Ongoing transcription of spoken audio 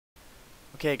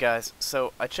Okay, guys,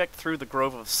 so I checked through the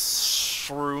Grove of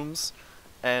Shrooms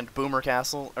and Boomer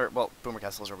Castle, or, well, Boomer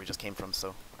Castle is where we just came from,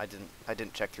 so I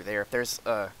didn't check through there. If there's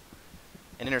an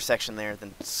intersection there,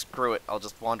 then screw it. I'll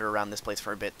just wander around this place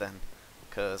for a bit then,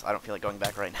 because I don't feel like going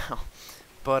back right now.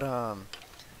 But,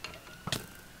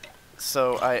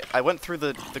 so I went through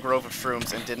the Grove of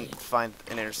Shrooms and didn't find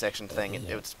an intersection thing.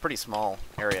 It was a pretty small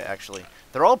area, actually.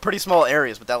 They're all pretty small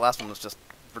areas, but that last one was just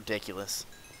ridiculous.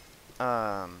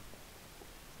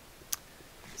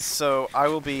 So I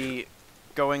will be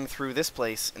going through this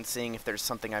place and seeing if there's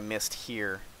something I missed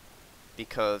here,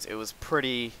 because it was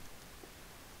pretty...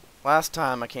 Last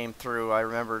time I came through, I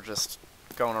remember just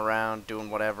going around, doing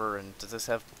whatever, and does this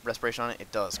have respiration on it?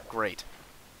 It does. Great.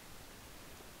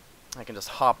 I can just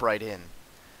hop right in.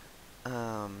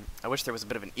 I wish there was a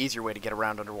bit of an easier way to get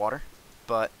around underwater,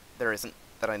 but there isn't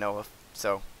that I know of,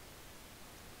 so,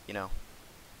 you know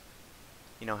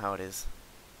how it is.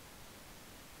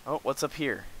 Oh, what's up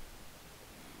here?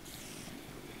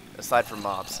 Aside from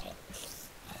mobs.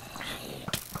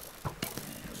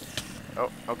 Oh,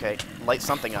 okay. Light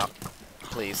something up,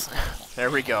 please.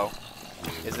 There we go.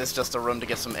 Is this just a room to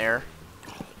get some air?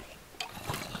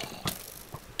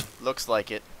 Looks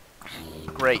like it.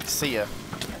 Great, see ya.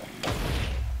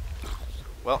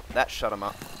 Well, that shut him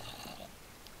up.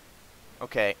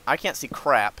 Okay, I can't see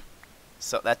crap,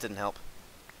 so that didn't help.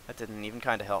 That didn't even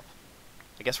kind of help.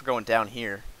 I guess we're going down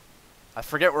here. I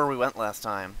forget where we went last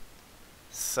time.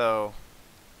 So,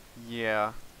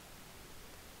 yeah.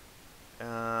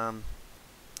 Yeah,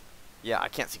 I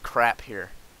can't see crap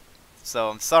here. So,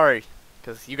 I'm sorry,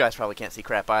 because you guys probably can't see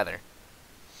crap either.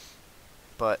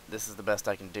 But this is the best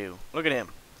I can do. Look at him.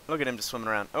 Look at him just swimming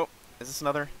around. Oh, is this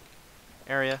another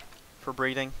area for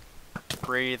breathing?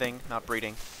 Breathing, not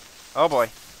breeding. Oh boy.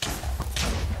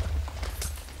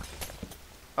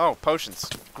 Oh, potions.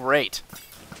 Great.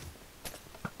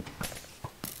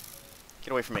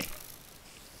 Get away from me.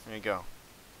 There you go.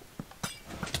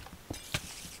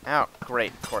 Ow,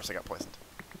 great. Of course I got poisoned.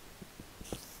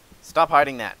 Stop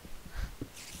hiding that.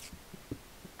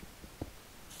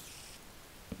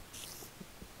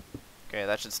 Okay,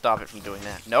 that should stop it from doing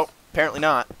that. Nope, apparently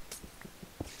not.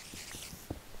 I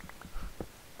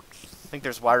think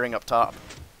there's wiring up top.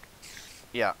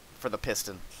 Yeah, for the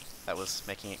piston that was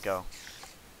making it go.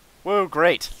 Whoa,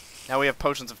 great! Now we have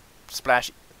potions of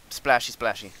splashy. Splishy,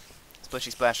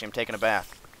 splashy. I'm taking a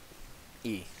bath.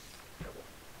 E.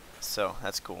 So,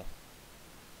 that's cool.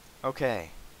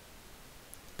 Okay.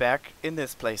 Back in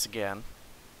this place again.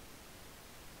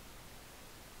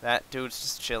 That dude's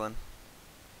just chilling.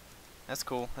 That's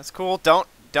cool. That's cool. Don't.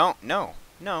 No.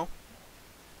 No.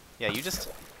 Yeah, you just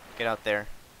get out there.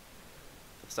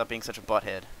 Stop being such a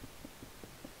butthead.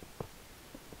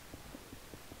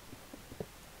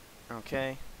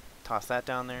 Okay. Toss that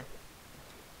down there.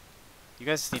 You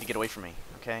guys just need to get away from me,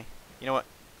 okay? You know what?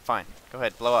 Fine. Go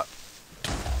ahead. Blow up.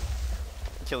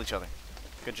 Kill each other.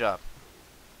 Good job.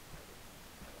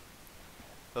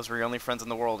 Those were your only friends in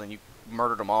the world, and you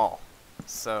murdered them all.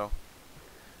 So,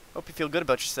 hope you feel good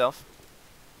about yourself.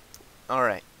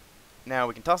 Alright. Now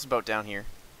we can toss a boat down here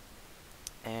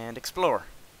and explore.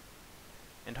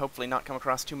 And hopefully not come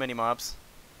across too many mobs.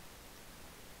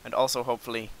 And also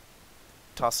hopefully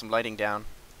toss some lighting down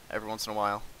every once in a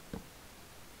while.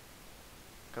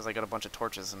 Because I got a bunch of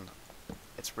torches and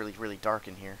it's really, really dark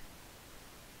in here.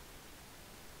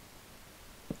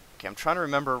 Okay, I'm trying to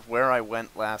remember where I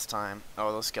went last time.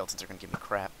 Oh, those skeletons are going to give me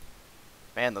crap.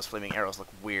 Man, those flaming arrows look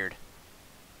weird.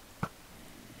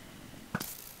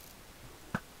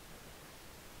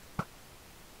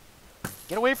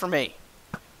 Get away from me!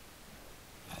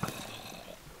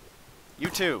 You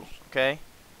too, okay?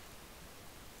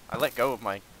 I let go of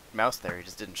my mouse there, he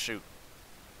just didn't shoot.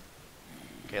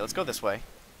 Okay, let's go this way.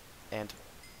 And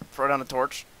throw down a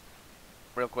torch.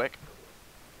 Real quick.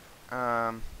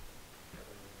 Wow,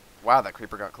 that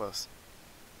creeper got close.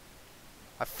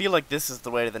 I feel like this is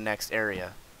the way to the next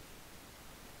area.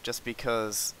 Just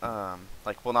because,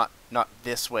 like, well, not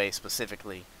this way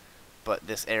specifically, but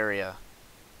this area.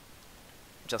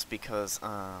 Just because,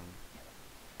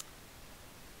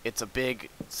 it's a big,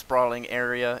 sprawling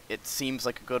area. It seems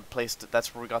like a good place to...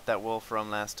 That's where we got that wool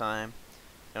from last time.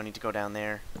 No need to go down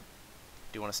there.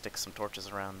 Do want to stick some torches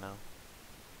around, though.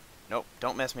 Nope,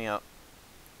 don't mess me up.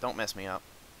 Don't mess me up.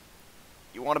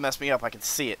 You want to mess me up, I can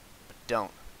see it, but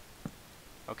don't.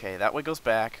 Okay, that way goes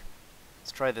back.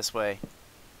 Let's try this way.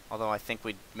 Although I think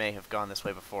we may have gone this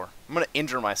way before. I'm going to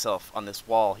injure myself on this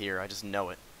wall here, I just know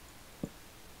it.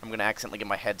 I'm going to accidentally get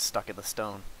my head stuck in the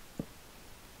stone.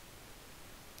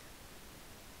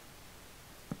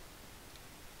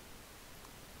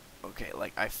 Okay,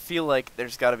 like, I feel like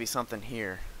there's gotta be something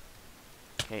here.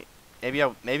 Okay,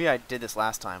 maybe I did this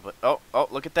last time, but... Oh,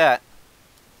 look at that.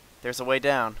 There's a way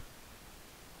down.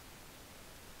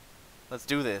 Let's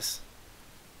do this.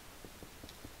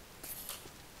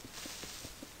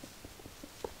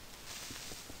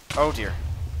 Oh, dear.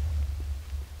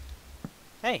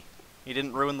 Hey, he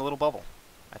didn't ruin the little bubble.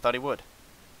 I thought he would.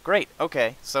 Great,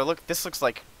 okay. So, look, this looks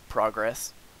like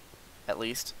progress. At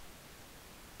least.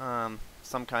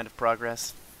 Some kind of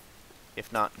progress.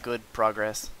 If not good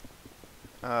progress.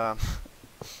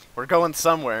 We're going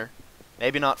somewhere.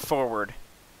 Maybe not forward,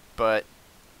 but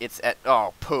it's at...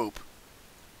 Oh, poop.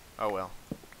 Oh, well.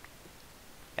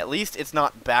 At least it's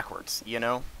not backwards, you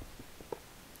know?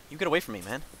 You get away from me,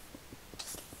 man.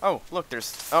 Oh, look,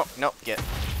 there's... Oh, no, get...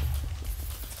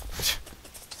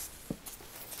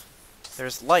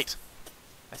 There's light.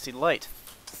 I see light.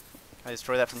 Can I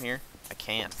destroy that from here? I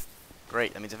can.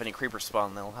 Great, that means if any creepers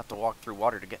spawn, they'll have to walk through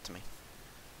water to get to me.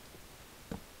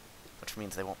 Which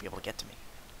means they won't be able to get to me.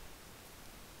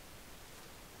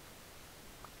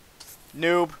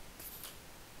 Noob!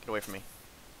 Get away from me.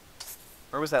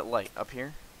 Where was that light? Up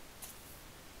here?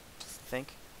 I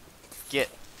think. Get.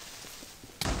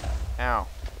 Ow.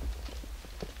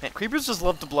 Man, creepers just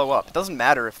love to blow up. It doesn't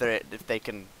matter if they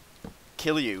can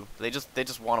kill you. They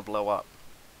just want to blow up.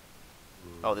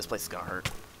 Oh, this place is gonna hurt.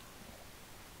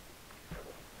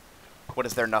 What,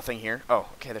 is there nothing here? Oh,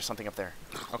 okay, there's something up there.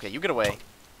 Okay, you get away.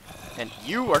 And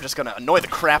you are just gonna annoy the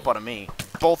crap out of me.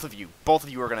 Both of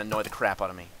you are gonna annoy the crap out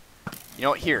of me. You know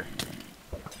what? Here.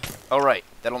 Oh, right.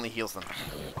 That only heals them.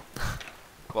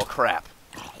 Well, crap.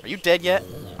 Are you dead yet?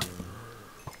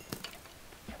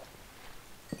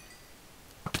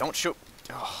 Don't shoot.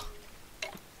 Oh.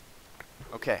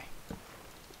 Okay.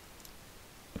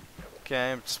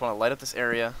 Okay, I just want to light up this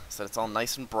area so that it's all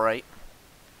nice and bright.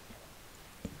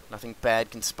 Nothing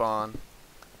bad can spawn.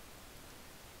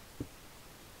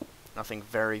 Nothing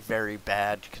very, very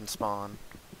bad can spawn.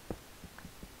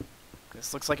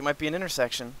 This looks like it might be an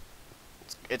intersection.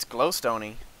 It's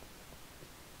glowstony.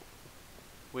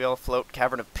 We all float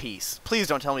Cavern of Peace. Please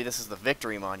don't tell me this is the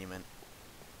Victory Monument.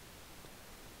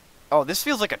 Oh, this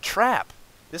feels like a trap.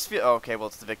 Oh, okay, well,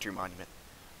 it's the Victory Monument.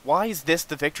 Why is this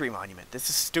the Victory Monument? This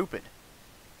is stupid.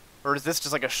 Or is this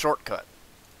just like a shortcut?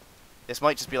 This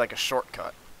might just be like a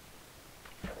shortcut.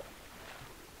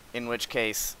 In which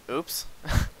case, oops.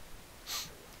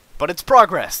 But it's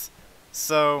progress!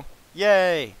 So,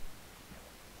 yay!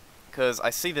 Because I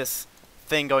see this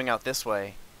thing going out this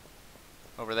way.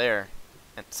 Over there.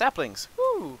 And saplings!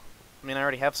 Woo! I mean, I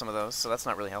already have some of those, so that's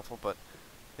not really helpful, but...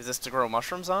 Is this to grow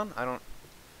mushrooms on? I don't...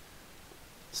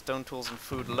 Stone tools and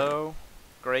food low.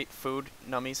 Great. Food.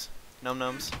 Nummies.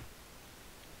 Num-nums.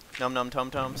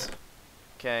 Num-num-tum-tums.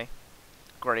 Okay.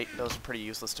 Great. Those are pretty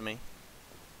useless to me.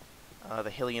 The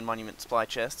Hylian Monument supply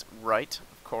chest. Right.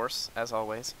 Of course. As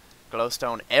always.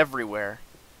 Glowstone everywhere.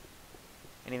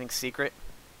 Anything secret?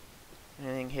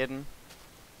 Anything hidden?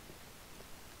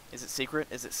 Is it secret?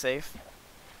 Is it safe?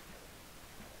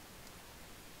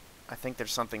 I think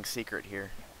there's something secret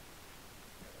here.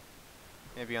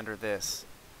 Maybe under this.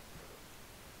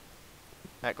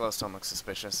 That glowstone looks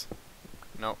suspicious.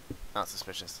 Nope, not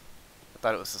suspicious. I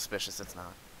thought it was suspicious, it's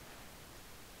not.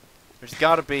 There's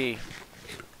gotta be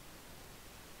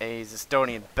a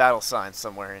Zestonian battle sign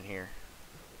somewhere in here.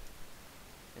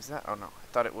 Is that? Oh no, I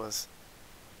thought it was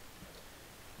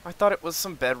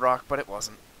some bedrock, but it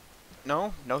wasn't.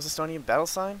 No? No Zestonian battle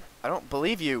sign? I don't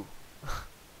believe you!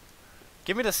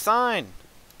 Give me the sign!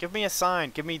 Give me a sign.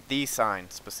 Give me the sign,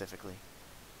 specifically.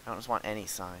 I don't just want any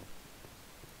sign.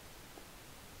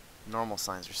 Normal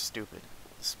signs are stupid.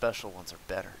 The special ones are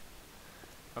better.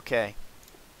 Okay.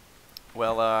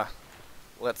 Well,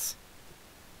 let's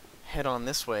head on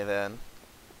this way then.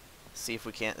 See if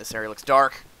we can't. This area looks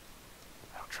dark.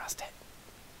 I don't trust it.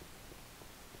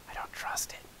 I don't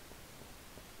trust it.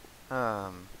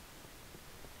 Yeah,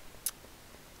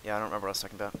 I don't remember what I was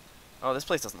talking about. Oh, this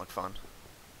place doesn't look fun.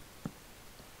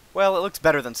 Well, it looks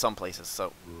better than some places,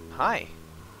 so... Hi.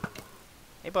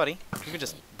 Hey, buddy. You can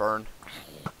just burn.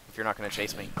 If you're not going to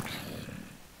chase me.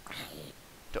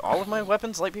 Do all of my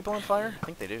weapons light people on fire? I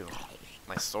think they do.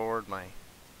 My sword, my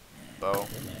bow.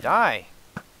 Die!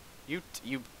 You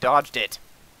dodged it.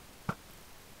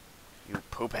 You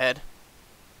poop head.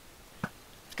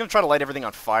 Just gonna try to light everything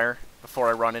on fire before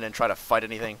I run in and try to fight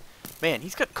anything. Man,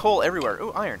 he's got coal everywhere.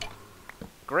 Ooh, iron.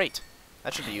 Great.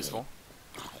 That should be useful.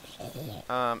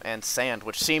 And sand,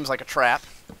 which seems like a trap.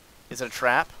 Is it a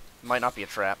trap? It might not be a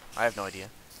trap. I have no idea.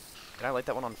 Did I light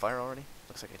that one on fire already?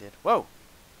 Looks like I did. Whoa! What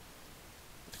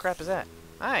the crap is that?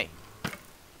 Hi!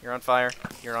 You're on fire.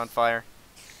 You're on fire.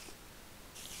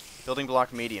 Building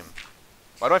block medium.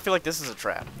 Why do I feel like this is a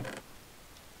trap?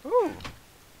 Ooh.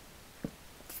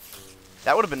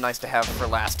 That would have been nice to have for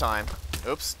last time.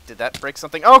 Oops, did that break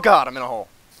something? Oh god, I'm in a hole.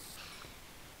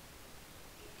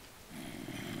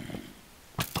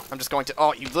 I'm just going to...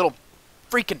 Oh, you little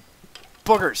freaking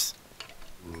boogers.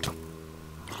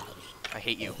 I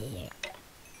hate you.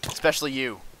 Especially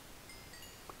you.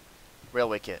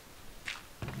 Railway kit.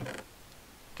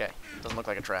 Okay, doesn't look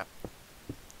like a trap.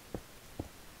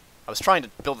 I was trying to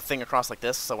build a thing across like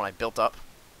this, so when I built up,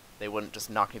 they wouldn't just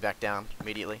knock me back down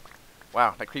immediately.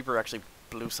 Wow, that creeper actually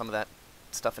blew some of that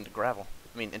stuff into gravel.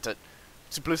 I mean,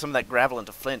 just blew some of that gravel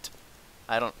into flint.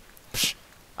 I don't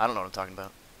know what I'm talking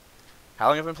about. How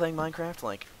long have I been playing Minecraft?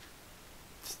 Like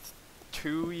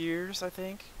 2 years, I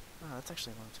think. Oh, that's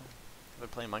actually a long time. I've been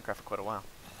playing Minecraft for quite a while.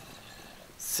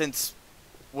 Since,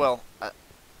 well,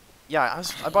 yeah,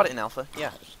 I bought it in alpha.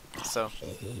 Yeah, so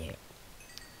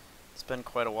it's been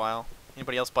quite a while.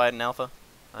 Anybody else buy it in alpha?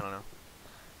 I don't know.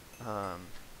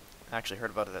 I actually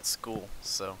heard about it at school,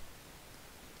 so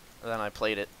then I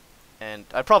played it, and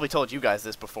I probably told you guys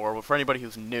this before, but for anybody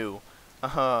who's new,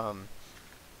 the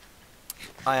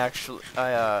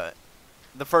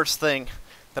first thing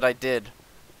that I did,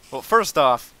 well, first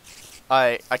off,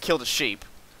 I killed a sheep,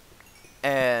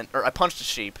 or I punched a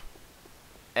sheep,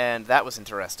 and that was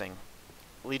interesting.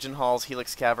 Legion Halls,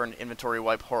 Helix Cavern, Inventory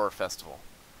Wipe, Horror Festival.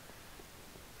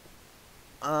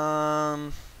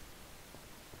 None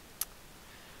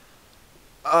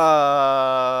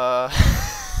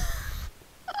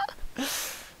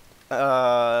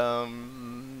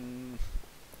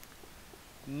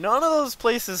of those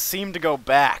places seem to go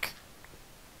back.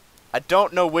 I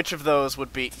don't know which of those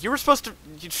would be... You were supposed to...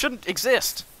 You shouldn't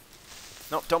exist.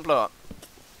 No, don't blow up.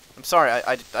 I'm sorry,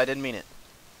 I didn't mean it.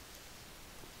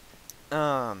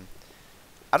 I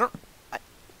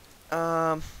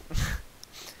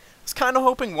was kind of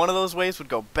hoping one of those ways would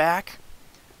go back,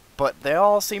 but they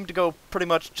all seem to go pretty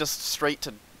much just straight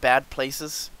to bad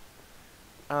places.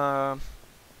 Yeah.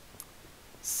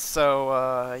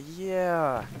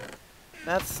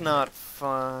 That's not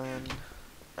fun.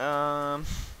 I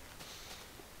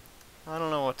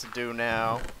don't know what to do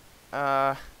now.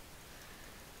 I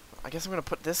guess I'm gonna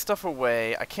put this stuff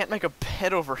away. I can't make a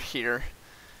bed over here,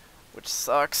 which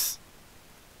sucks.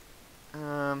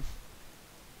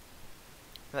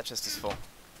 That chest is full.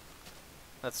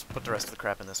 Let's put the rest of the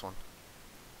crap in this one.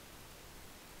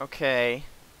 Okay.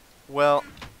 Well,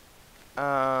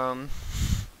 yeah.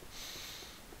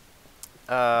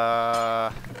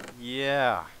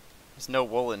 There's no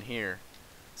wool in here.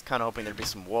 I was kind of hoping there'd be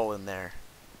some wool in there.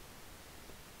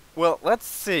 Well, let's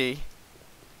see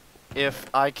if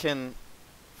I can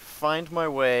find my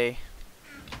way.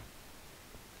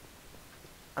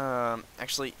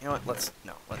 Actually, you know what? Let's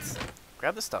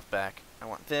grab the stuff back. I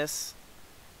want this.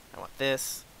 I want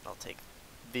this. I'll take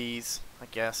these, I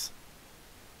guess.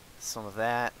 Some of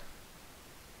that.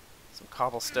 Some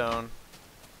cobblestone.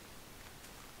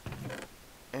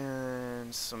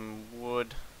 And some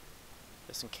wood.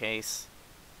 Just in case.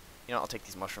 You know, I'll take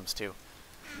these mushrooms too.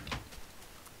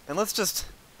 And let's just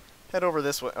head over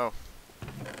this way. Oh.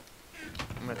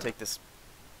 I'm gonna take this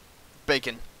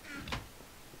bacon.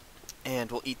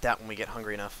 And we'll eat that when we get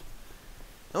hungry enough.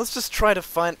 Now let's just try to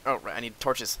find... Oh, right, I need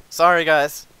torches. Sorry,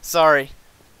 guys. Sorry.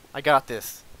 I got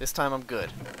this. This time I'm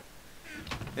good.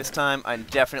 This time I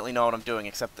definitely know what I'm doing,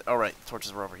 except that... Oh, right, the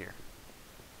torches were over here.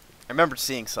 I remembered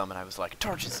seeing some, and I was like,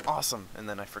 torches, awesome! And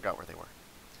then I forgot where they were.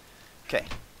 Okay,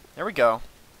 there we go.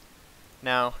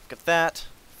 Now, got that.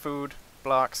 Food,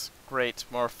 blocks, great,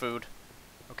 more food.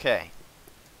 Okay.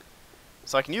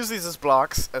 So I can use these as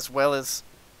blocks, as well as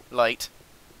light.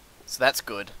 So that's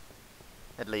good.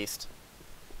 At least.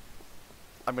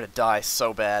 I'm gonna die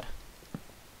so bad.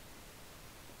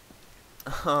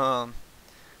 I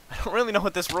don't really know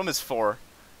what this room is for,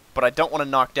 but I don't want to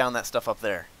knock down that stuff up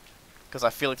there, because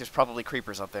I feel like there's probably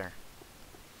creepers up there.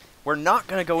 We're not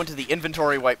gonna go into the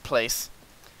inventory wipe place,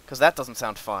 because that doesn't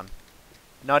sound fun.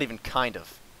 Not even kind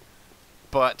of.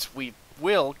 But we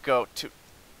will go to...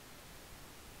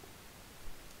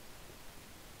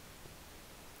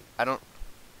 I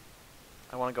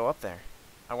want to go up there.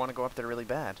 I want to go up there really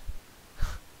bad.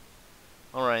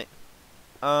 Alright.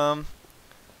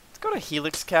 Let's go to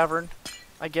Helix Cavern,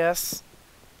 I guess.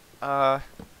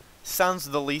 Sounds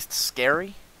the least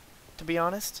scary, to be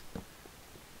honest.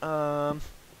 Oh,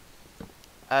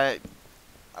 I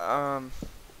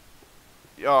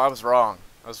was wrong.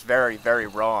 I was very, very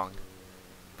wrong.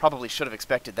 Probably should have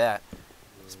expected that.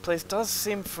 This place does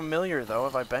seem familiar, though.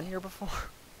 Have I been here before?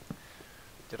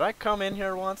 Did I come in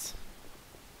here once?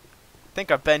 I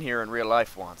think I've been here in real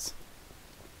life once.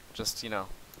 Just, you know,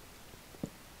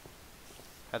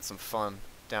 Had some fun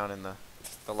down in the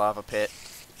lava pit.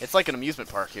 It's like an amusement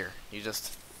park here. You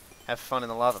just have fun in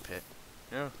the lava pit.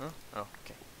 Oh, oh,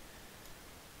 okay.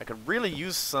 I could really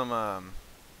use some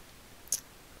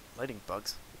lighting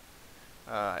bugs.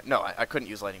 No, I couldn't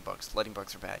use lighting bugs. Lighting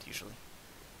bugs are bad usually.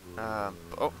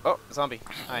 Oh, zombie.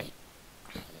 Hi.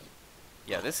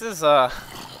 Yeah, this is I'm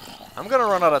gonna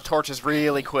run out of torches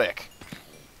really quick.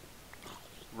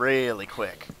 Really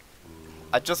quick.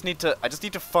 I just need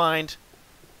to find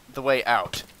the way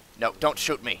out. No, don't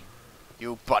shoot me,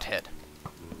 you butthead.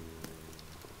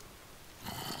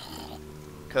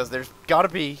 Because there's gotta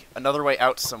be another way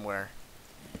out somewhere.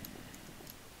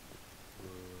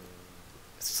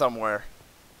 Somewhere.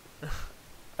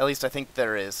 At least I think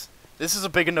there is. This is a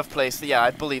big enough place that, yeah,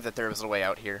 I believe that there is a way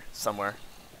out here somewhere.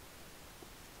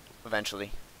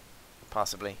 Eventually.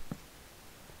 Possibly.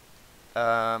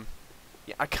 Yeah,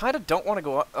 I kind of don't want to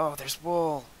go up. Oh, there's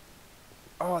wool.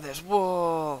 Oh, there's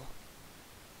wool.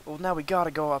 Well, now we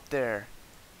gotta go up there.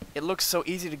 It looks so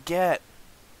easy to get.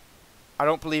 I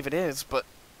don't believe it is, but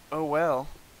oh well.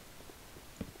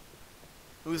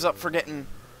 Who's up for getting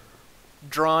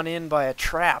drawn in by a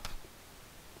trap?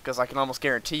 Because I can almost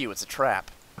guarantee you it's a trap.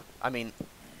 I mean,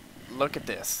 look at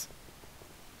this.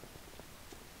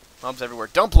 Mobs everywhere.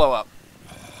 Don't blow up.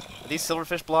 Are these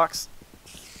silverfish blocks?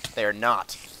 They are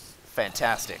not.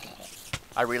 Fantastic.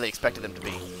 I really expected them to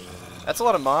be. That's a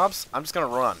lot of mobs. I'm just gonna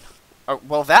run. Oh,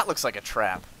 well, that looks like a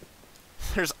trap.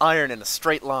 There's iron in a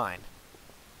straight line.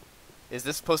 Is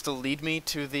this supposed to lead me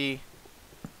to the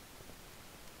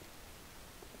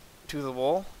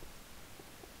wall?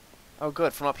 Oh,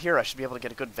 good. From up here, I should be able to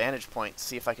get a good vantage point.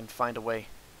 See if I can find a way.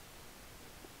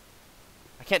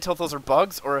 I can't tell if those are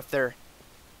bugs or if they're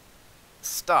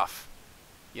stuff.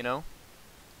 You know?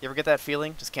 You ever get that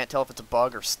feeling? Just can't tell if it's a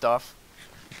bug or stuff.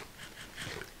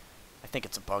 I think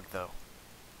it's a bug, though.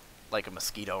 Like a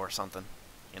mosquito or something.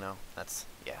 You know? That's...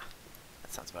 yeah.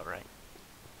 That sounds about right.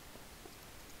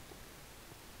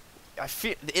 I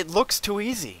feel... it looks too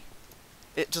easy.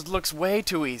 It just looks way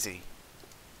too easy.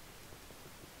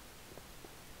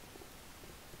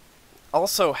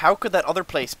 Also, how could that other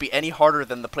place be any harder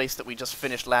than the place that we just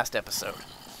finished last episode?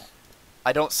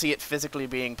 I don't see it physically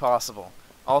being possible.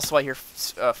 Also, I hear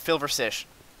Filversish.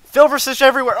 Filversish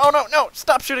everywhere! Oh, no, no!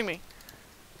 Stop shooting me!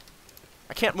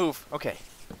 I can't move. Okay.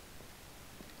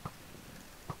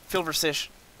 Filversish.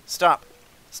 Stop.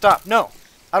 Stop. No!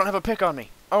 I don't have a pick on me.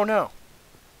 Oh, no.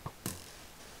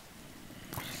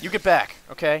 You get back,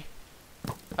 okay?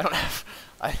 I don't have...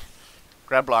 I...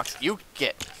 grab blocks. You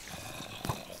get...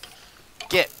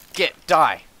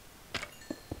 die.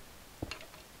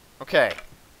 Okay.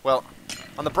 Well,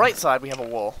 on the bright side, we have a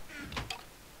wool.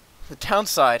 The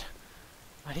downside,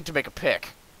 I need to make a pick.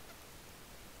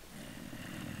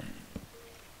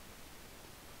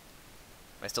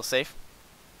 Am I still safe?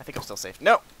 I think I'm still safe.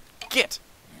 No! Get!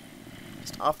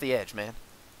 Just off the edge, man.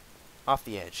 Off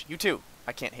the edge. You too.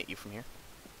 I can't hit you from here.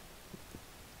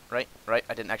 Right? Right?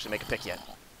 I didn't actually make a pick yet.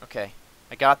 Okay.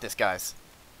 I got this, guys.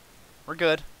 We're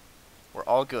good. We're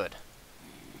all good.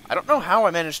 I don't know how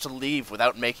I managed to leave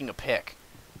without making a pick.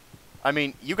 I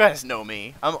mean, you guys know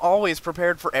me. I'm always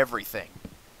prepared for everything.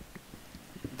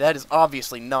 That is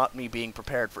obviously not me being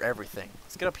prepared for everything.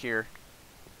 Let's get up here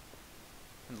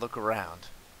and look around.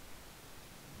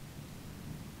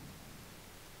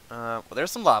 Well,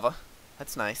 there's some lava.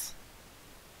 That's nice.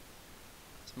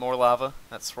 Some more lava.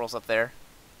 That swirls up there.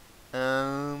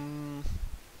 I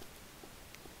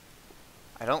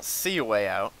don't see a way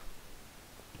out.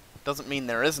 Doesn't mean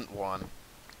there isn't one.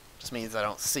 Just means I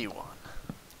don't see one.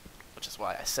 Which is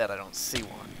why I said I don't see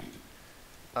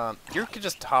one. You could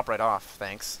just hop right off,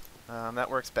 thanks.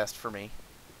 That works best for me.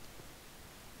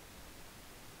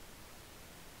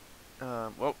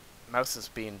 Whoa, mouse is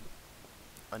being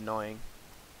annoying.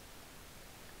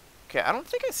 Okay, I don't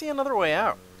think I see another way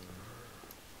out.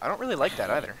 I don't really like that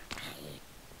either.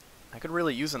 I could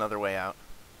really use another way out.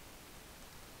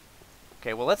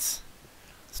 Okay, well, let's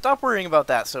stop worrying about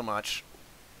that so much,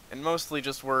 and mostly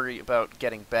just worry about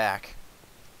getting back.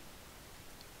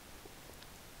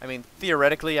 I mean,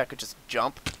 theoretically, I could just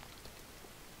jump.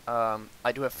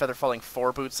 I do have Feather Falling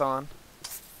 4 boots on.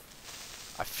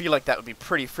 I feel like that would be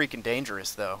pretty freaking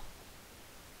dangerous, though.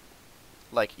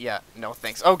 Like, yeah, no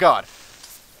thanks. Oh, God!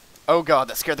 Oh, God,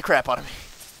 that scared the crap out of me.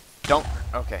 Don't...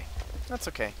 okay. That's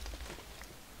okay.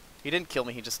 He didn't kill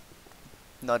me, he just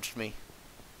nudged me.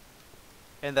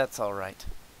 And that's alright.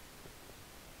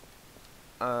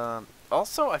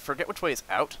 Also, I forget which way is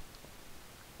out.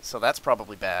 So that's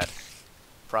probably bad.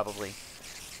 Probably.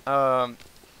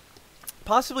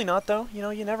 Possibly not, though. You know,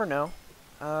 you never know.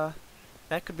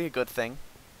 That could be a good thing.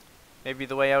 Maybe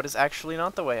the way out is actually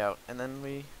not the way out, and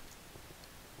then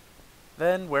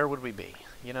where would we be,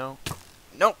 you know?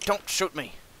 No, don't shoot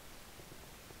me!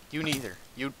 You neither.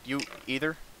 You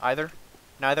either? Either?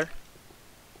 Neither?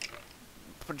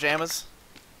 Pajamas?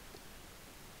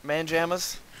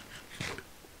 Manjamas?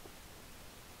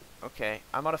 Okay,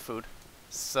 I'm out of food,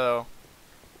 so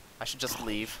I should just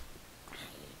leave,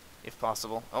 if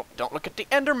possible. Oh, don't look at the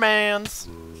Endermans!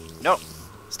 No!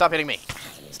 Stop hitting me!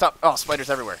 Stop! Oh, spiders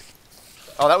everywhere.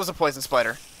 Oh, that was a poison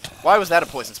spider. Why was that a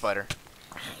poison spider?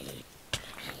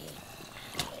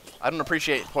 I don't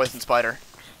appreciate poison spider.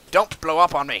 Don't blow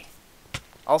up on me!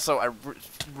 Also, I'm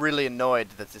really annoyed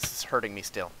that this is hurting me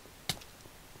still.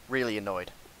 Really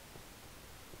annoyed.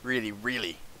 Really,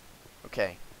 really.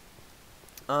 Okay.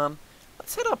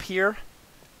 Let's head up here.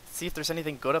 See if there's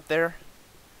anything good up there.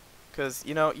 Because,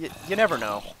 you know, you never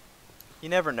know. You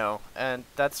never know. And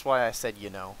that's why I said you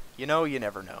know. You know, you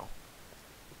never know.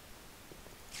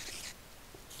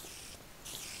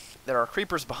 There are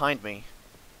creepers behind me.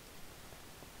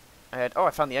 Oh,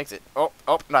 I found the exit. Oh,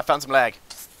 and I found some lag.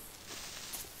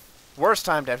 Worst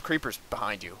time to have creepers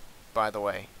behind you, by the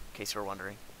way, in case you were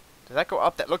wondering. Does that go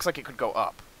up? That looks like it could go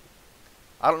up.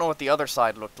 I don't know what the other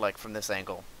side looked like from this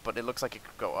angle, but it looks like it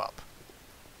could go up.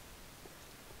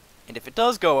 And if it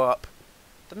does go up,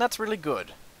 then that's really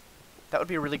good. That would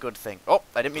be a really good thing. Oh,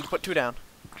 I didn't mean to put 2 down.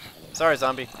 Sorry,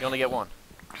 zombie. You only get 1.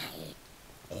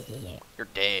 You're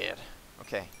dead.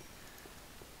 Okay.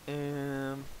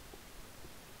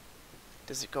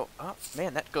 Does it go up?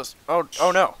 Man, that goes...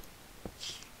 Oh no.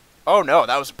 Oh no,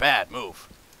 that was a bad move.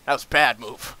 That was a bad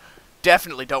move.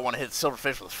 Definitely don't want to hit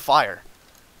silverfish with fire.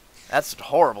 That's a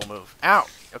horrible move. Ow!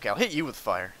 Okay, I'll hit you with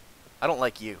fire. I don't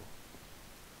like you.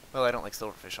 Well, I don't like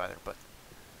silverfish either, but...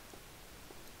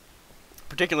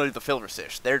 particularly the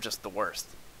silverfish. They're just the worst.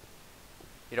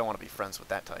 You don't want to be friends with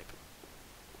that type.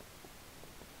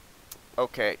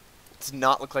 Okay. Does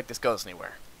not look like this goes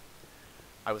anywhere.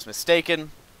 I was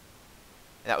mistaken.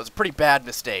 That was a pretty bad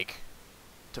mistake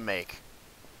to make.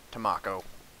 Tomako.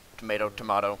 Tomato,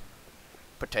 tomato.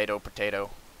 Potato, potato.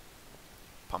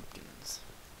 Pumpkins.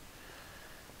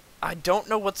 I don't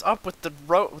know what's up with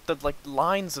the like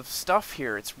lines of stuff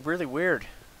here. It's really weird.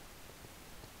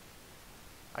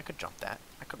 I could jump that.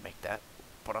 I could make that,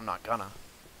 but I'm not gonna.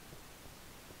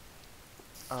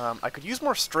 I could use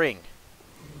more string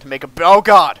to make a... Oh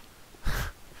god!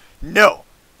 No!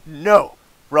 No!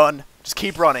 Run. Just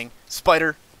keep running.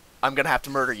 Spider, I'm gonna have to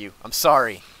murder you. I'm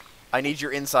sorry. I need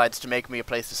your insides to make me a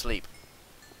place to sleep.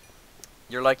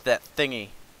 You're like that thingy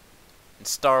in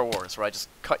Star Wars where I just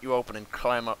cut you open and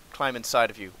climb inside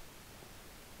of you.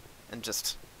 And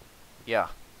just... yeah.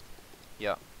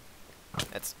 Yeah.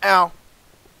 It's... Ow!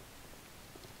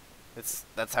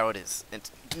 That's how it is.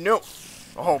 It's... No!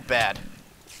 Oh, bad.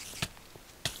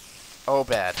 Oh,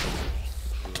 bad.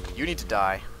 You need to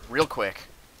die. Real quick.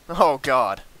 Oh,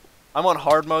 God. I'm on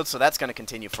hard mode, so that's going to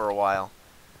continue for a while.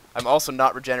 I'm also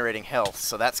not regenerating health,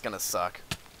 so that's going to suck.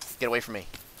 Get away from me.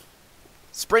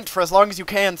 Sprint for as long as you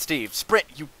can, Steve. Sprint!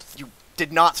 You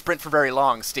did not sprint for very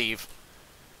long, Steve.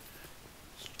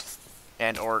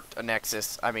 And or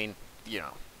Anexes. I mean, you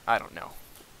know, I don't know.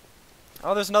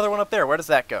 Oh, there's another one up there. Where does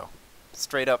that go?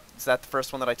 Straight up. Is that the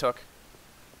first one that I took?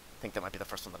 I think that might be the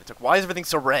first one that I took. Why is everything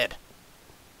so red?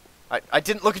 I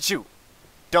didn't look at you.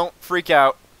 Don't freak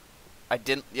out. I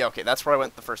didn't... Yeah, okay, that's where I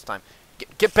went the first time.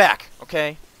 Get back,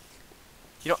 okay?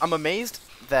 You know, I'm amazed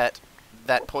that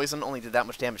that poison only did that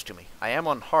much damage to me. I am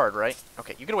on hard, right?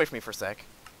 Okay, you get away from me for a sec.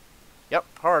 Yep,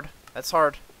 hard. That's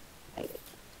hard.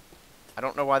 I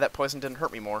don't know why that poison didn't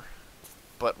hurt me more.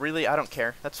 But really, I don't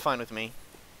care. That's fine with me.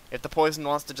 If the poison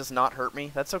wants to just not hurt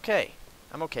me, that's okay.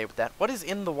 I'm okay with that. What is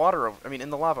in the water, in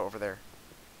the lava over there?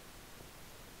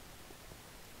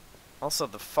 Also,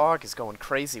 the fog is going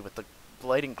crazy with the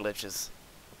lighting glitches.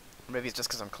 Or maybe it's just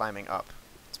because I'm climbing up.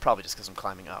 It's probably just because I'm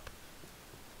climbing up.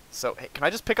 So, hey, can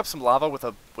I just pick up some lava with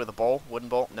a bowl? Wooden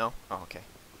bowl? No? Oh, okay.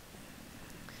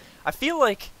 I feel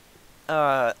like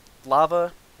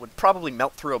lava would probably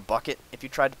melt through a bucket if you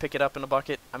tried to pick it up in a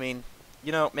bucket. I mean,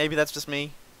 you know, maybe that's just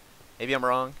me. Maybe I'm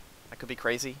wrong. I could be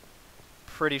crazy.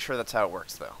 Pretty sure that's how it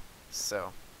works, though.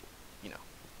 So, you know.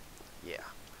 Yeah.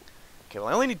 Okay, well,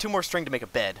 I only need 2 more string to make a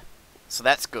bed. So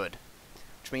that's good.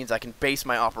 Which means I can base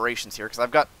my operations here, because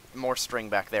I've got more string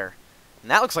back there.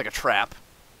 And that looks like a trap.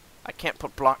 I can't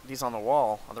put these on the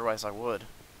wall, otherwise I would.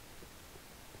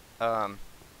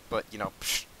 But, you know,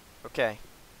 psh, okay.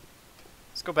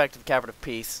 Let's go back to the Cavern of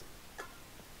Peace.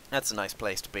 That's a nice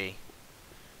place to be.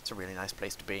 It's a really nice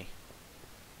place to be.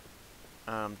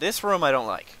 This room I don't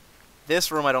like.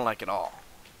 This room I don't like at all.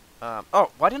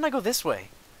 Oh, why didn't I go this way?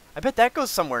 I bet that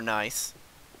goes somewhere nice.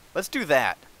 Let's do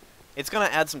that. It's gonna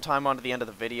add some time onto the end of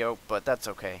the video, but that's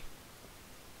okay.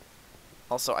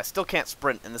 Also, I still can't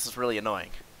sprint, and this is really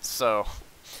annoying. So,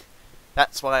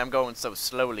 that's why I'm going so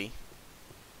slowly.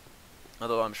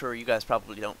 Although I'm sure you guys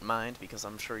probably don't mind, because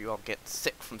I'm sure you all get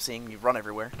sick from seeing me run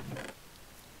everywhere.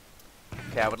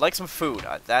 Okay, I would like some food.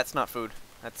 That's not food.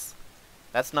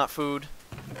 That's not food.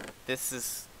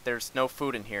 There's no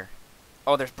food in here.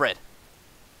 Oh, there's bread.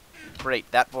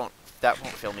 Great, that won't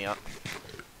fill me up.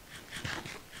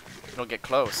 It'll get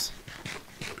close.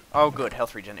 Oh, good,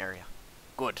 health regen area.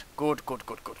 Good.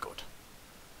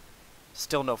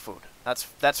 Still no food.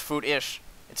 That's food-ish.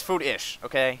 It's food-ish,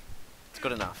 okay? It's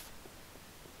good enough.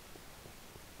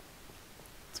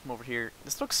 Let's come over here.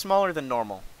 This looks smaller than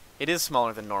normal. It is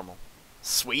smaller than normal.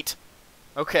 Sweet.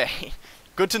 Okay.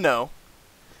 Good to know.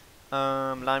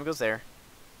 Lime goes there.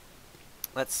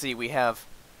 Let's see, I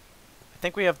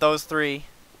think we have those three,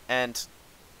 and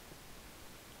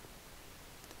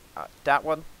that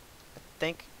one, I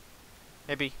think.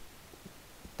 Maybe.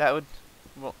 That would,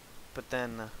 well, but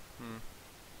then,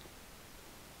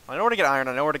 I know where to get iron,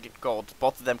 I know where to get gold.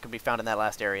 Both of them can be found in that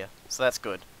last area, so that's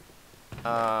good.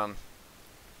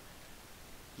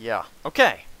 Yeah.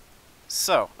 Okay.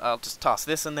 So, I'll just toss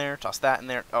this in there, toss that in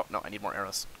there. Oh, no, I need more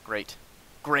arrows. Great.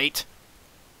 Great.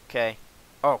 Okay.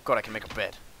 Oh, good, I can make a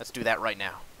bed. Let's do that right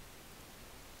now.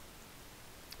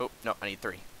 Oh, no, I need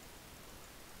 3.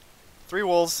 3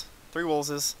 wolves, 3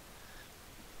 woolses,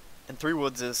 and 3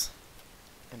 woodses,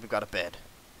 and we've got a bed.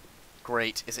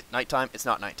 Great. Is it nighttime? It's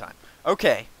not nighttime.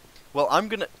 Okay. Well, I'm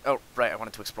gonna... Oh, right, I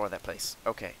wanted to explore that place.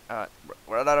 Okay,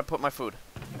 where did I put my food?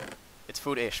 It's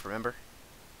food-ish, remember?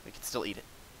 We can still eat it.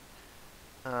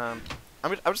 I'm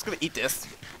just gonna eat this.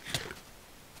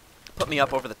 Put me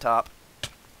up over the top.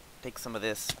 Take some of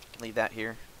this. Leave that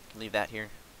here. Leave that here.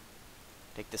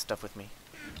 Take this stuff with me.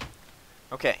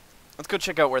 Okay, let's go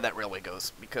check out where that railway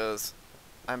goes, because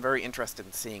I'm very interested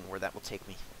in seeing where that will take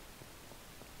me.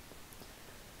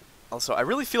 Also, I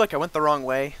really feel like I went the wrong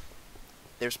way.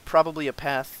 There's probably a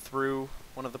path through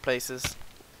one of the places.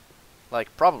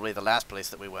 Like, probably the last place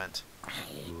that we went.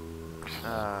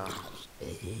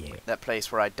 That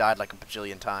place where I died like a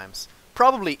bajillion times.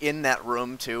 Probably in that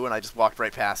room, too, and I just walked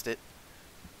right past it.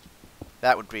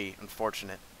 That would be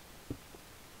unfortunate.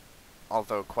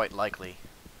 Although, quite likely,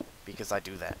 because I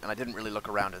do that. And I didn't really look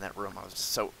around in that room. I was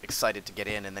just so excited to get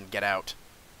in and then get out.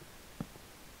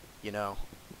 You know.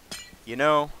 You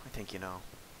know? I think you know.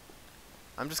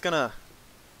 I'm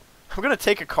gonna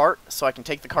take a cart so I can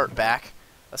take the cart back,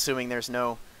 assuming there's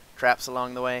no traps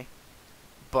along the way.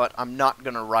 But I'm not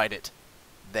gonna ride it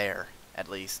there, at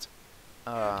least.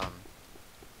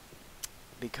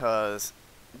 Because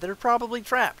they're probably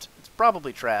trapped. It's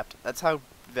probably trapped. That's how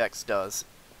Vechs does.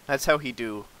 That's how he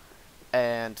do.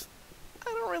 And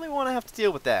I don't really want to have to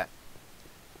deal with that.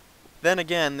 Then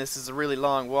again, this is a really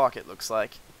long walk, it looks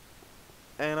like.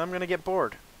 And I'm gonna get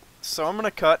bored. So I'm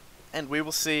gonna cut, and we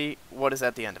will see what is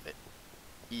at the end of it.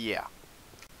 Yeah.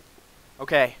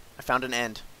 Okay, I found an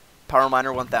end. Power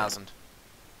Miner 1000.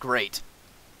 Great.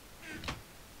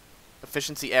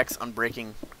 Efficiency X on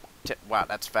breaking. Wow,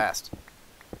 that's fast.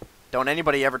 Don't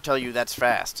anybody ever tell you that's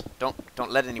fast.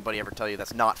 Don't let anybody ever tell you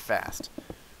that's not fast.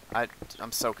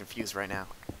 I'm so confused right now.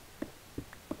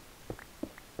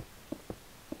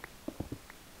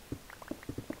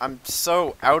 I'm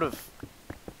so out of...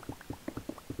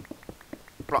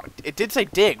 Bro, it did say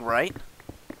dig, right?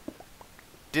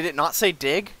 Did it not say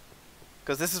dig?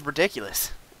 Because this is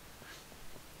ridiculous.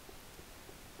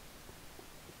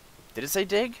 Did it say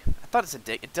dig? I thought it said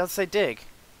dig. It does say dig.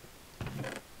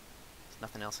 There's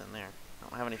nothing else in there. I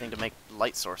don't have anything to make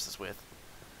light sources with.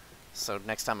 So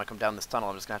next time I come down this tunnel,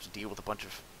 I'm just going to have to deal with a bunch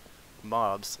of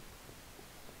mobs.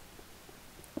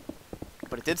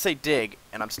 But it did say dig,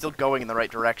 and I'm still going in the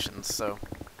right direction, so...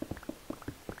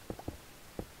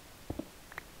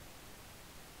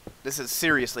 This is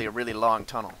seriously a really long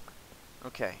tunnel.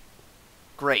 Okay.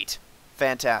 Great.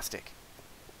 Fantastic.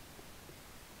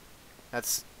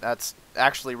 That's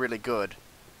actually really good.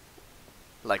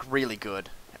 Like, really good.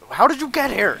 How did you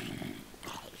get here?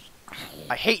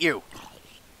 I hate you. I'll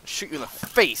shoot you in the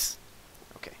face.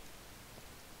 Okay.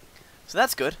 So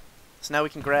that's good. So now we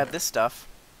can grab this stuff.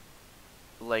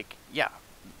 Like, yeah.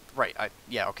 Right,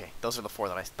 yeah, okay. Those are the 4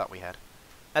 that I thought we had.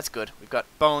 That's good. We've got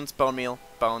bones, bone meal,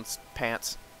 bones,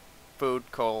 pants, food,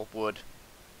 coal, wood,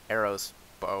 arrows,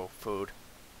 bow, food.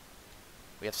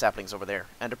 We have saplings over there.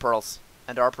 Ender pearls.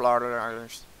 And our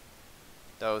plars.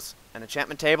 Those. An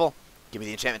enchantment table. Give me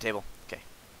the enchantment table. Okay.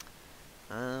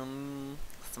 Some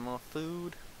more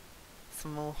food.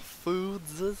 Some more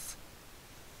foods.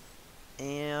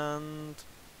 And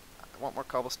I want more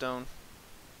cobblestone.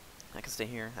 That can stay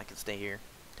here. That can stay here.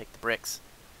 Take the bricks.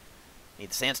 Need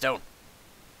the sandstone.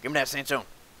 Give me that sandstone.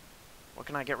 What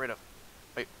can I get rid of?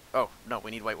 Wait. Oh, no,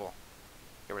 we need white wool.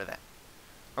 Get rid of that.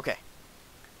 Okay.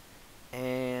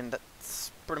 And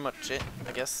that's pretty much it,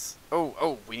 I guess.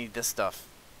 Oh, we need this stuff.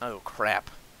 Oh, crap.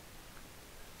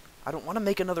 I don't want to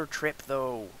make another trip,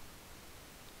 though.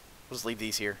 We'll just leave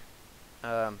these here.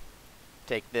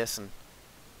 Take this and...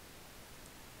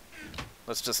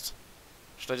 let's just...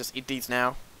 should I just eat these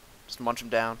now? Just munch them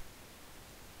down?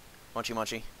 Munchy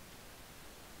munchy.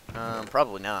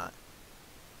 Probably not.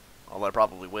 Although I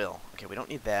probably will. Okay, we don't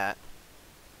need that.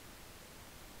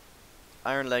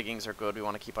 Iron leggings are good. We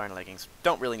want to keep iron leggings.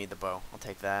 Don't really need the bow. I'll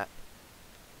take that.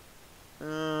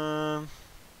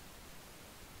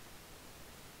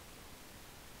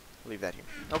 Leave that here.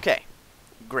 Okay.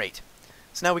 Great.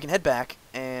 So now we can head back,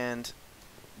 and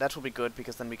that will be good,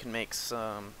 because then we can make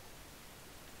some...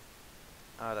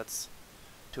 that's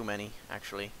too many,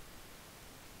 actually.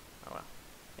 Oh well.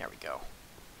 There we go.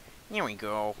 Here we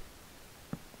go.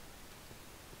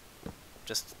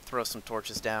 Just throw some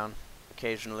torches down,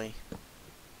 occasionally.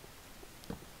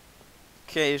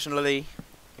 Occasionally.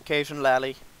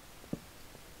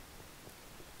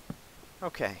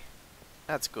 Okay.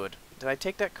 That's good. Did I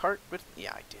take that cart with...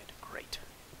 yeah, I did. Great.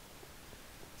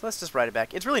 So let's just ride it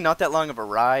back. It's really not that long of a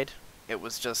ride. It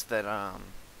was just that,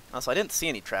 also, I didn't see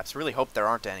any traps. I really hope there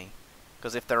aren't any.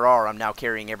 Because if there are, I'm now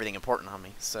carrying everything important on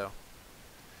me, so...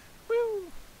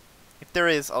 woo! If there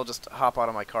is, I'll just hop out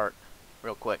of my cart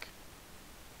real quick.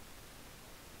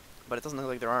 But it doesn't look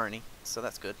like there are any, so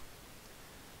that's good.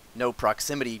 No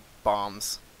proximity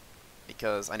bombs,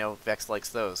 because I know Vechs likes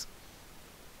those.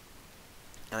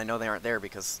 And I know they aren't there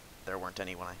because there weren't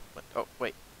any when I went... oh,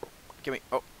 wait. Give me...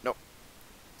 oh, no.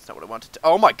 That's not what I wanted to...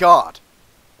 oh my god!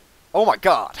 Oh my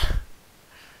god!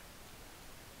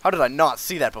 How did I not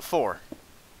see that before?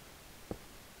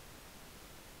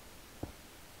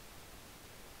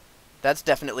 That's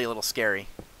definitely a little scary.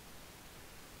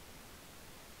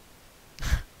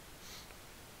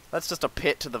 That's just a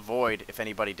pit to the void, if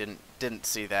anybody didn't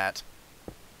see that.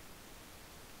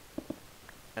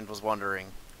 And was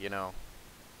wondering, you know,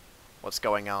 what's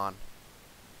going on.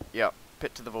 Yep,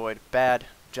 pit to the void. Bad,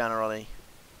 generally.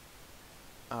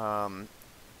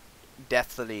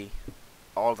 Deathly,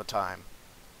 all the time.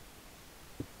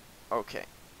 Okay.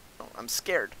 Oh, I'm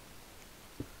scared.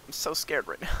 I'm so scared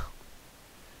right now.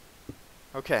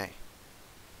 Okay.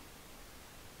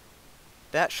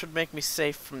 That should make me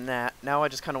safe from that. Now I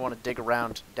just kind of want to dig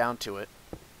around down to it.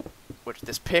 Which,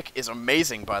 this pick is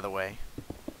amazing, by the way.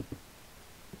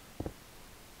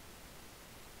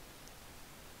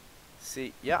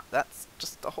 See, yeah, that's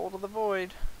just a hole to the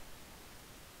void.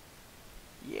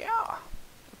 Yeah.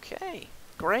 Okay.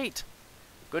 Great.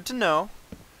 Good to know.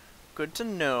 Good to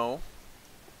know.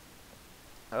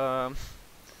 I'm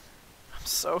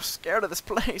so scared of this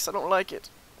place. I don't like it.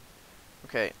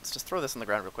 Okay, let's just throw this on the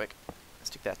ground real quick.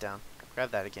 Stick that down.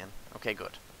 Grab that again. Okay,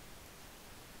 good.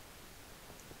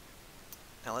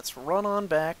 Now let's run on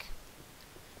back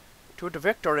to the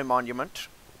Victory Monument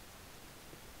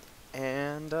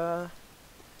and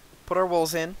put our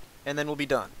wools in, and then we'll be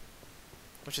done.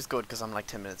 Which is good, because I'm like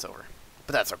 10 minutes over.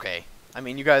 But that's okay. I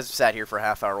mean, you guys sat here for a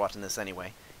half hour watching this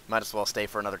anyway. Might as well stay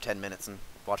for another 10 minutes and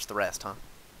watch the rest, huh?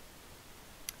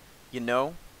 You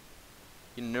know?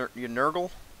 You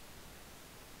nurgle?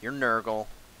 You're nurgle.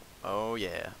 Oh,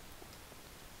 yeah.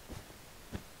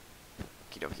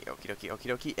 Okie dokie, okie dokie, okie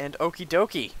dokie, and okie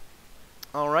dokie.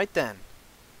 Alright then.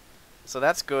 So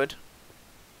that's good.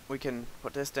 We can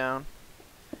put this down.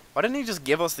 Why didn't he just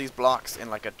give us these blocks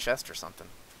in like a chest or something?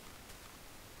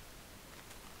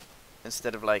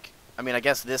 Instead of like... I mean, I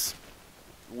guess this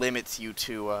limits you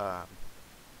to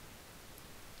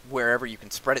wherever you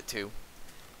can spread it to.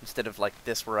 Instead of like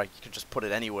this where you could just put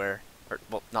it anywhere. Or,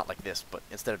 well, not like this, but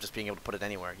instead of just being able to put it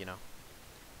anywhere, you know.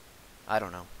 I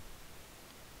don't know.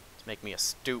 Let's make me a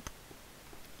stoop.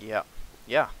 Yeah.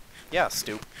 Yeah. Yeah,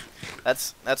 stoop.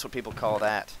 That's what people call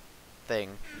that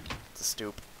thing. It's a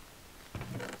stoop.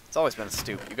 It's always been a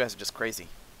stoop. You guys are just crazy.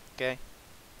 Okay?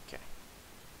 Okay.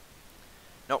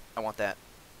 Nope, I want that.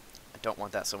 I don't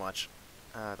want that so much.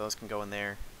 Those can go in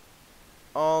there.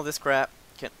 All this crap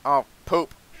can... oh,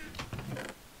 poop!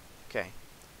 Okay.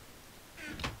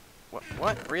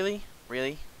 What? Really?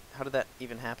 Really? How did that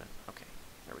even happen? Okay,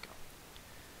 there we go.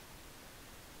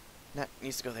 That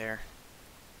needs to go there.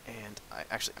 And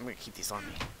I'm going to keep these on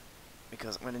me.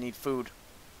 Because I'm going to need food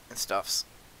and stuffs.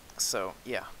 So,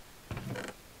 yeah.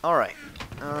 Alright.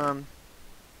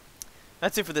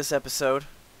 That's it for this episode.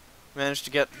 Managed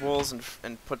to get wolves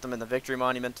and put them in the Victory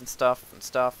Monument and stuff.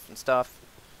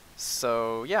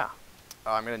 So, yeah.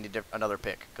 Oh, I'm going to need another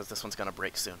pick, because this one's going to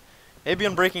break soon. Maybe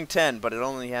Unbreaking 10, but it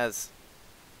only has...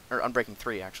 Or Unbreaking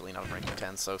 3, actually, not Unbreaking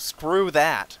 10, so screw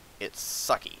that. It's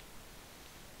sucky.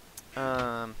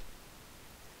 I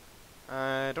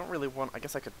don't really want... I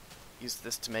guess I could use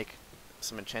this to make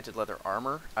some enchanted leather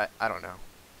armor. I don't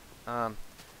know.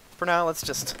 For now, let's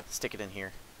just stick it in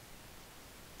here.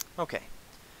 Okay.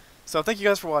 So thank you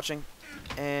guys for watching,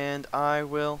 and I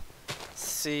will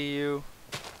see you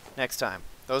next time.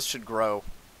 Those should grow,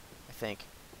 I think.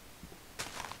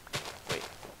 Wait.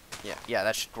 Yeah,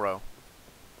 that should grow.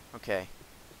 Okay.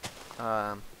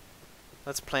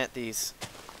 Let's plant these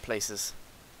places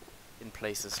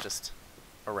just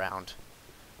around.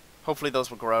 Hopefully those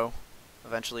will grow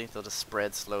eventually. They'll just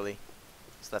spread slowly.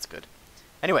 So that's good.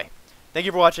 Anyway, thank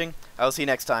you for watching. I will see you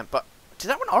next time. But did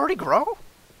that one already grow?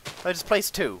 I just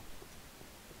placed 2.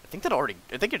 I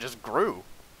think it just grew.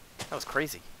 That was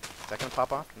crazy. Is that gonna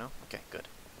pop off? No? Okay, good.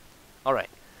 Alright.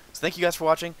 So thank you guys for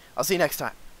watching. I'll see you next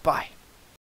time. Bye.